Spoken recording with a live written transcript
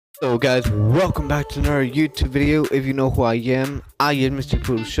So guys, welcome back to another YouTube video. If you know who I am Mr.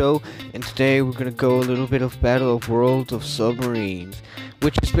 Poodle Show, and today we're gonna go a little bit of Battle of Worlds of Submarines,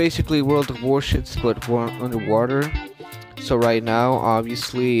 which is basically World of Warships but underwater. So right now,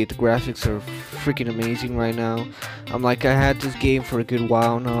 obviously, the graphics are freaking amazing right now. I had this game for a good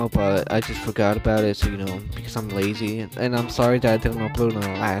while now, but I just forgot about it, so because I'm lazy, and I'm sorry that I didn't upload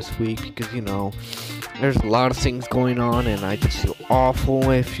on last week, because there's a lot of things going on, and I just feel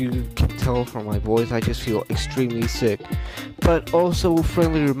awful. If you can tell from my voice, I just feel extremely sick. But also, a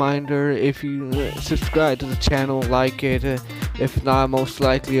friendly reminder, if you subscribe to the channel, like it, if not, most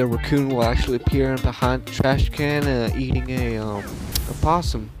likely a raccoon will actually appear behind the trash can eating a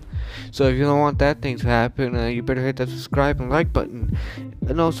possum. So if you don't want that thing to happen, you better hit that subscribe and like button.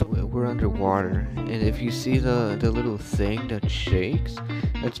 And also, we're underwater, and if you see the little thing that shakes,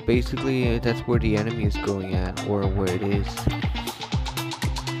 that's basically that's where the enemy is going at, or where it is.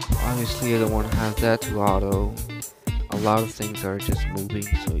 Obviously, I don't want to have that to auto. A lot of things are just moving,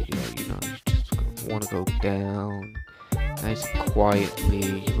 so yeah, you just want to go down nice and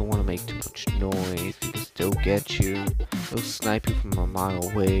quietly. You don't want to make too much noise because they'll get you. They'll snipe you from a mile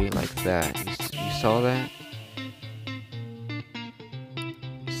away like that. You saw that?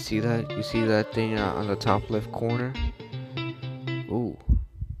 You see that? You see that thing on the top left corner? Ooh.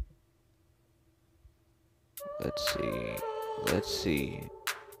 Let's see. Let's see.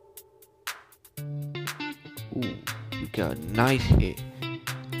 Ooh, we got a nice hit.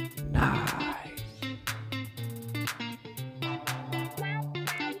 Nice.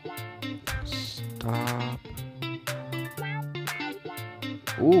 Stop.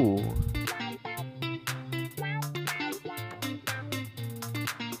 Ooh.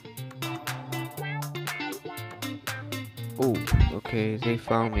 Oh, okay, they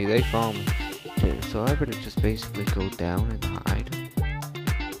found me, Okay, so I better just basically go down and hide.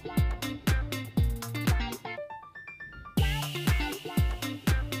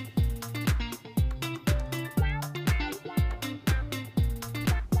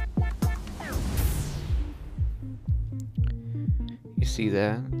 You see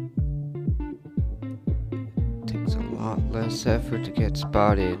that? Takes a lot less effort to get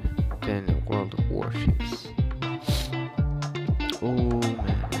spotted than in World of Warships. Oh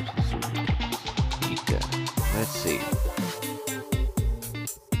man, there's a eat that. Let's see.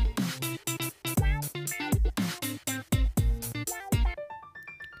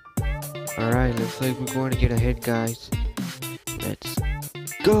 Alright, looks like we're going to get a hit, guys. Let's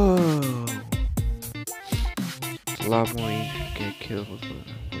go! It's a lot more easy to get killed when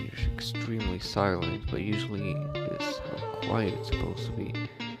you're extremely silent, but usually it's how quiet it's supposed to be.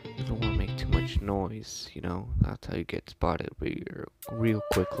 You don't want to make too much noise, that's how you get spotted real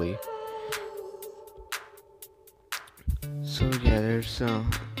quickly. So yeah, there's a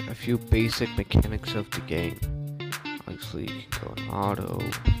few basic mechanics of the game. Obviously, you can go in auto,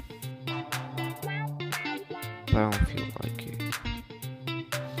 but I don't feel like it.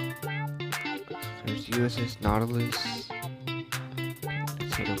 There's USS Nautilus.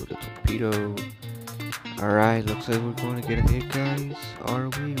 Let's hit it with a torpedo. Alright, looks like we're going to get a hit, guys. Are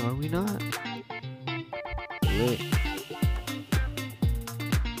we? Are we not? Lit.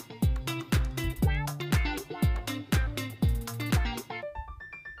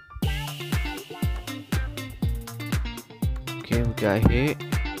 Okay, we got hit.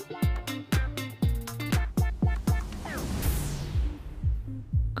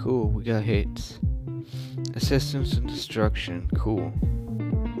 Cool, we got hits. Assistance and destruction, cool.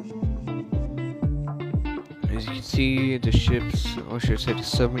 As you can see, the ships, or should I say the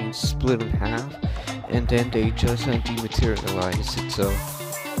submarines, split in half, and then they just dematerialize itself.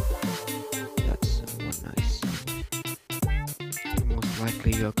 That's one nice. Most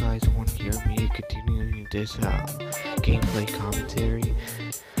likely you guys won't hear me continuing this gameplay commentary.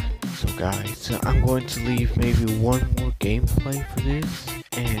 So guys, I'm going to leave maybe one more gameplay for this,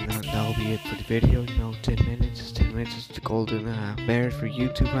 and that'll be it for the video. 10 minutes. 10 minutes is the golden merit for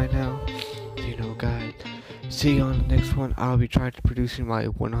YouTube right now. Guys. See you on the next one. I'll be trying to producing my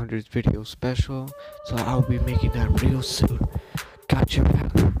 100th video special, so I'll be making that real soon. Gotcha.